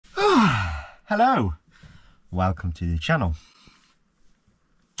Hello, welcome to the channel.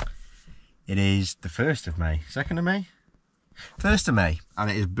 It is the 1st of May, 2nd of May? 1st of May, and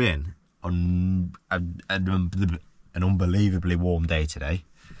it has been an unbelievably warm day today.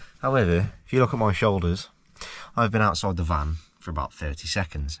 However, if you look at my shoulders, I've been outside the van for about 30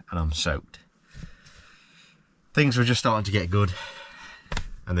 seconds and I'm soaked. Things were just starting to get good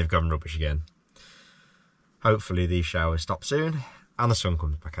and they've gone rubbish again. Hopefully these showers stop soon and the sun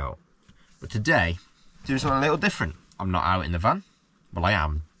comes back out. But today, doing something a little different. I'm not out in the van. Well, I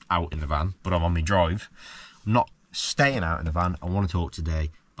am out in the van, but I'm on my drive. I'm not staying out in the van. I want to talk today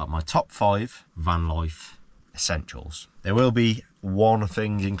about my top 5 van life essentials. There will be one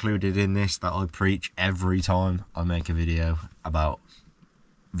thing included in this that I preach every time I make a video about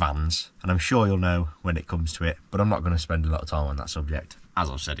vans, and I'm sure you'll know when it comes to it, but I'm not going to spend a lot of time on that subject, as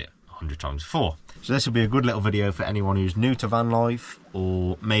I've said it 100 times before. So this will be a good little video for anyone who's new to van life,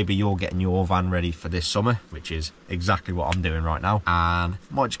 or maybe you're getting your van ready for this summer, which is exactly what I'm doing right now, and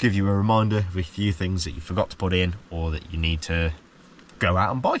might just give you a reminder of a few things that you forgot to put in or that you need to go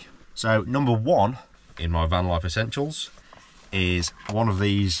out and buy. So number 1 in my van life essentials is one of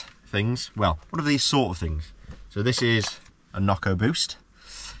these things, well, one of these sort of things. So this is a Nocco Boost.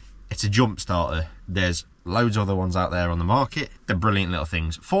 It's a jump starter. There's loads of other ones out there on the market. They're brilliant little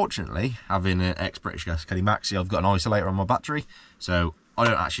things. Fortunately, having an ex-British Gas Kelly Maxi, I've got an isolator on my battery, so I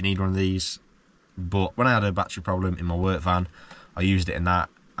don't actually need one of these. But when I had a battery problem in my work van, I used it in that,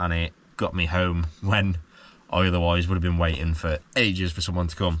 and it got me home when I otherwise would have been waiting for ages for someone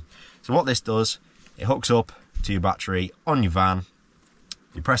to come. So what this does, it hooks up to your battery on your van.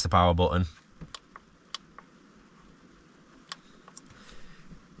 You press the power button.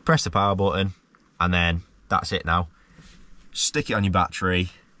 Press the power button, and then that's it now. Stick it on your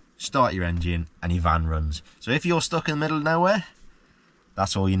battery, start your engine, and your van runs. So if you're stuck in the middle of nowhere,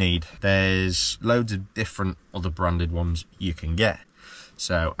 that's all you need. There's loads of different other branded ones you can get,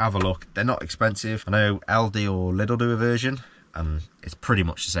 so have a look. They're not expensive. I know Aldi or Lidl do a version, and it's pretty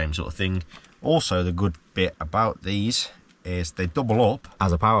much the same sort of thing. Also, the good bit about these is they double up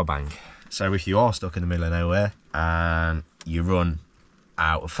as a power bank. So if you are stuck in the middle of nowhere and you run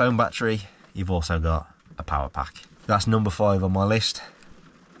out of phone battery, you've also got a power pack. That's number 5 on my list.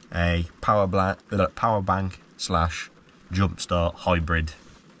 A power bank slash jump start hybrid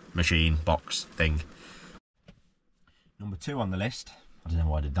machine box thing. Number 2 on the list, I don't know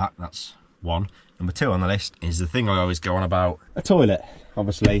why I did that, that's 1. Number 2 on the list is the thing I always go on about, a toilet.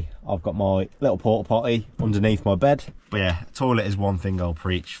 Obviously, I've got my little porta potty underneath my bed. But yeah, a toilet is one thing I'll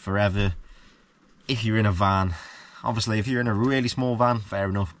preach forever. If you're in a van, obviously if you're in a really small van, fair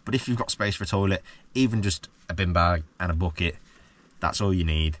enough. But if you've got space for a toilet, even just a bin bag and a bucket, that's all you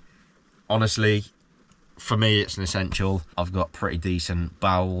need. Honestly, for me, it's an essential. I've got pretty decent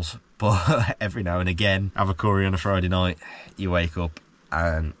bowels, but every now and again, have a curry on a Friday night, you wake up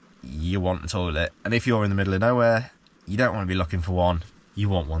and you want a toilet. And if you're in the middle of nowhere, you don't want to be looking for one, you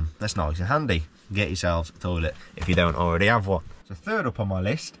want one that's nice and handy. Get yourselves a toilet if you don't already have one. So 3rd up on my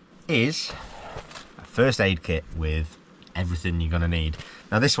list is a first aid kit with everything you're going to need.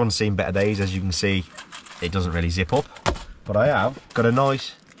 Now this one's seen better days. As you can see, it doesn't really zip up, but I have got a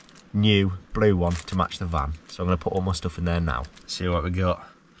nice new blue one to match the van, so I'm going to put all my stuff in there now. See what we got.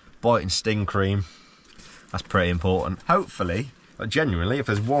 Bite and sting cream, that's pretty important. Hopefully, like genuinely, if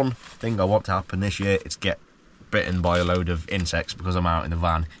there's one thing I want to happen this year, it's get bitten by a load of insects because I'm out in the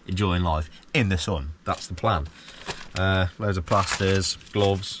van enjoying life in the sun. That's the plan. Loads of plasters,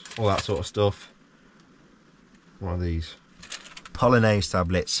 gloves, all that sort of stuff. What are these? Pollinase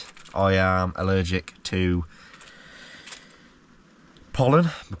tablets. I am allergic to pollen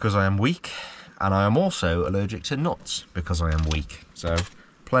because I am weak, and I am also allergic to nuts because I am weak. So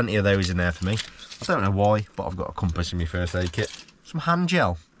plenty of those in there for me. I don't know why, but I've got a compass in my first aid kit. Some hand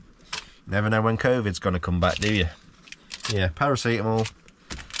gel. Never know when COVID's going to come back, do you? Yeah, paracetamol,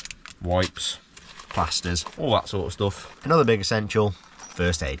 wipes, plasters, all that sort of stuff. Another big essential,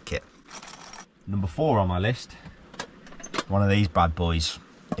 first aid kit. Number 4 on my list, one of these bad boys.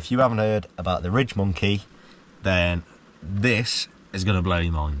 If you haven't heard about the Ridge Monkey, then this is going to blow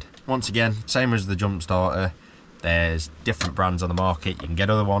your mind. Once again, same as the jump starter, there's different brands on the market. You can get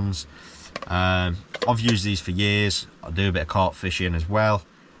other ones. I've used these for years. I do a bit of carp fishing as well,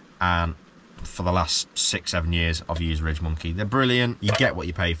 and for the last 6-7 years I've used Ridge Monkey. They're brilliant. You get what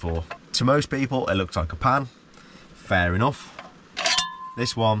you pay for. To most people it looks like a pan, fair enough.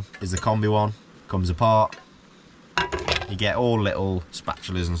 This one is the combi one, comes apart. You get all little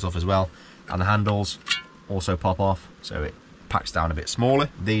spatulas and stuff as well, and the handles also pop off, so it packs down a bit smaller.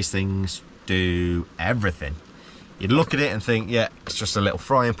 These things do everything. You'd look at it and think, yeah, it's just a little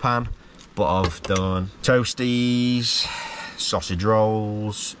frying pan, but I've done toasties, sausage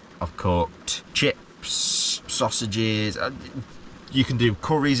rolls, I've cooked chips, sausages. You can do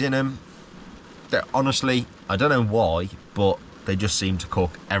curries in them. They're, honestly, I don't know why, but they just seem to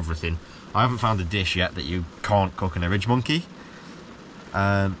cook everything. I haven't found a dish yet that you can't cook in a ridge monkey.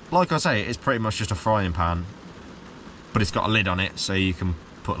 Like I say, it's pretty much just a frying pan, but it's got a lid on it, so you can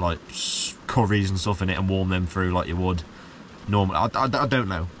put like curries and stuff in it and warm them through like you would normally. I don't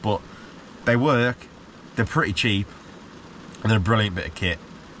know, but they work. They're pretty cheap, and they're a brilliant bit of kit.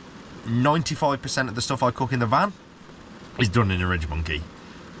 95% of the stuff I cook in the van is done in a ridge monkey.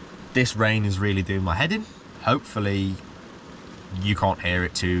 This rain is really doing my head in. Hopefully you can't hear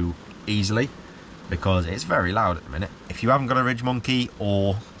it too easily, because it's very loud at the minute. If you haven't got a ridge monkey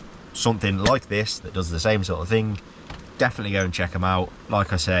or something like this that does the same sort of thing, definitely go and check them out.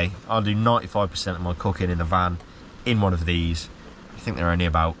 Like I say, I'll do 95% of my cooking in the van in one of these. I think they're only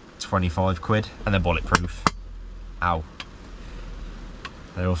about 25 quid, and they're bulletproof. Ow.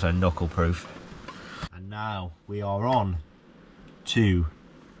 They're also knuckle proof. And now we are on to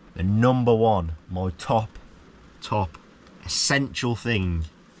the number one, my top essential thing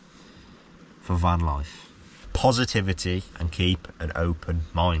for van life: positivity and keep an open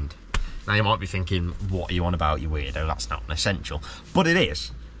mind. Now you might be thinking, what are you on about, you weirdo? That's not an essential. But it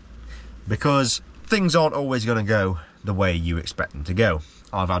is, because things aren't always going to go the way you expect them to go.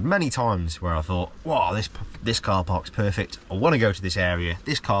 I've had many times where I thought, wow, this car park's perfect, I want to go to this area,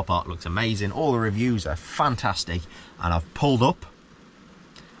 this car park looks amazing, all the reviews are fantastic, and I've pulled up,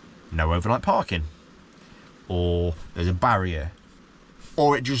 no overnight parking, or there's a barrier,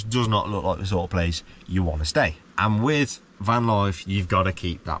 or it just does not look like the sort of place you want to stay. And with van life, you've got to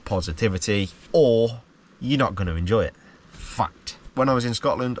keep that positivity, or you're not going to enjoy it. Fact. When I was in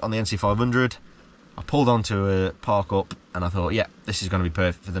Scotland on the NC500, I pulled onto a park up and I thought, yeah, this is going to be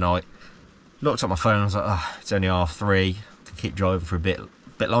perfect for the night. Looked at my phone, I was like, oh, it's only 3:30, can keep driving for a bit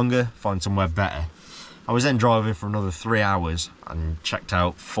longer, find somewhere better. I was then driving for another 3 hours and checked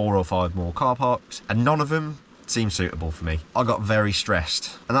out 4 or 5 more car parks, and none of them seemed suitable for me. I got very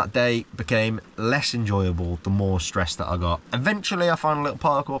stressed, and that day became less enjoyable the more stress that I got. Eventually I found a little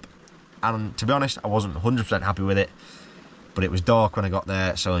park up, and to be honest, I wasn't 100% happy with it, but it was dark when I got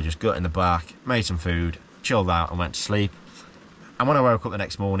there, so I just got in the back, made some food, chilled out and went to sleep. And when I woke up the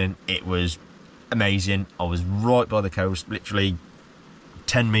next morning, it was amazing. I was right by the coast, literally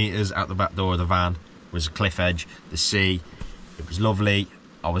 10 metres out the back door of the van was a cliff edge, the sea. It was lovely.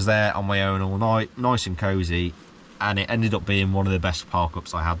 I was there on my own all night, nice and cosy, and it ended up being one of the best park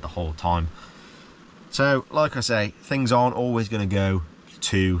ups I had the whole time. So, like I say, things aren't always going to go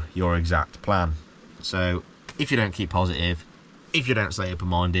to your exact plan. So, if you don't keep positive, if you don't stay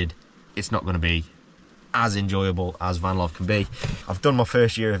open-minded, it's not going to be as enjoyable as van life can be. I've done my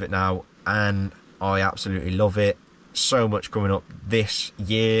first year of it now, and I absolutely love it. So much coming up this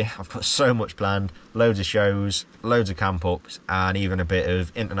year. I've got so much planned, loads of shows, loads of camp ups, and even a bit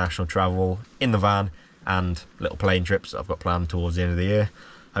of international travel in the van, and little plane trips that I've got planned towards the end of the year.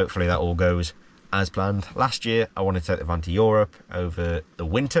 Hopefully that all goes as planned. Last year I wanted to take the van to Europe over the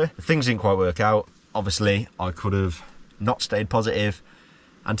winter. Things didn't quite work out. Obviously I could have not stayed positive,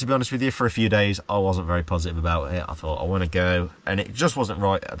 and to be honest with you, for a few days I wasn't very positive about it. I thought I want to go, and it just wasn't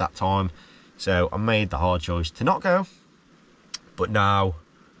right at that time. So I made the hard choice to not go, but now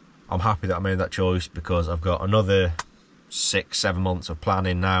I'm happy that I made that choice, because I've got another 6-7 months of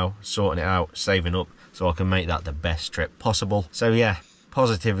planning now, sorting it out, saving up, so I can make that the best trip possible. So yeah,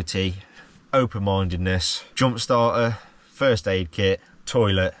 positivity, open-mindedness, jump starter, first aid kit,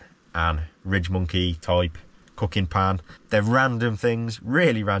 toilet, and ridge monkey type cooking pan. They're random things,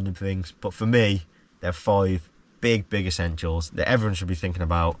 really random things, but for me, they're 5 big essentials that everyone should be thinking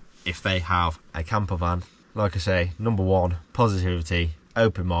about if they have a camper van. Like I say, number 1, positivity,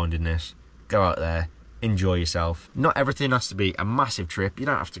 open-mindedness, go out there, enjoy yourself. Not everything has to be a massive trip. You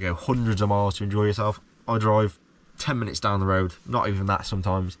don't have to go hundreds of miles to enjoy yourself. I drive 10 minutes down the road, not even that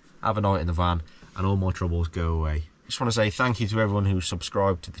sometimes, have a night in the van, and all my troubles go away. Just want to say thank you to everyone who's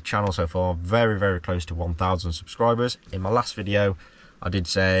subscribed to the channel so far. Very close to 1,000 subscribers. In my last video, I did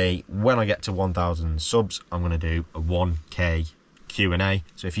say when I get to 1,000 subs, I'm going to do a 1K Q&A.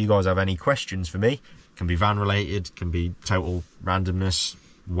 So if you guys have any questions for me, can be van related, can be total randomness,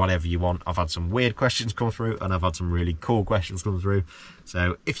 whatever you want. I've had some weird questions come through, and I've had some really cool questions come through.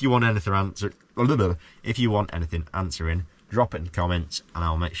 So if you want anything answering, drop it in the comments, and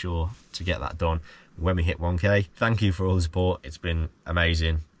I'll make sure to get that done when we hit 1K. Thank you for all the support. It's been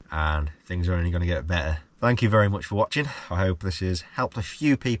amazing, and things are only going to get better. Thank you very much for watching. I hope this has helped a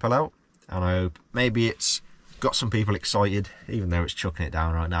few people out, and I hope maybe it's got some people excited, even though it's chucking it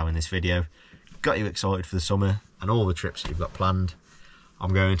down right now in this video. Got you excited for the summer and all the trips that you've got planned.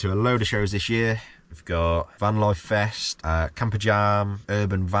 I'm going to a load of shows this year. We've got Van Life Fest, Camper Jam,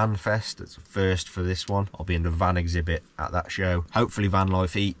 Urban Van Fest. It's the first for this one. I'll be in the van exhibit at that show. Hopefully Van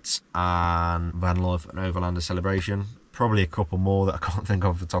Life Eats and Van Life and Overlander Celebration. Probably a couple more that I can't think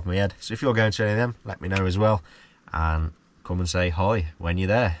of off the top of my head. So if you're going to any of them, let me know as well. And come and say hi when you're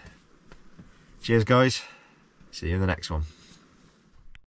there. Cheers guys. See you in the next one.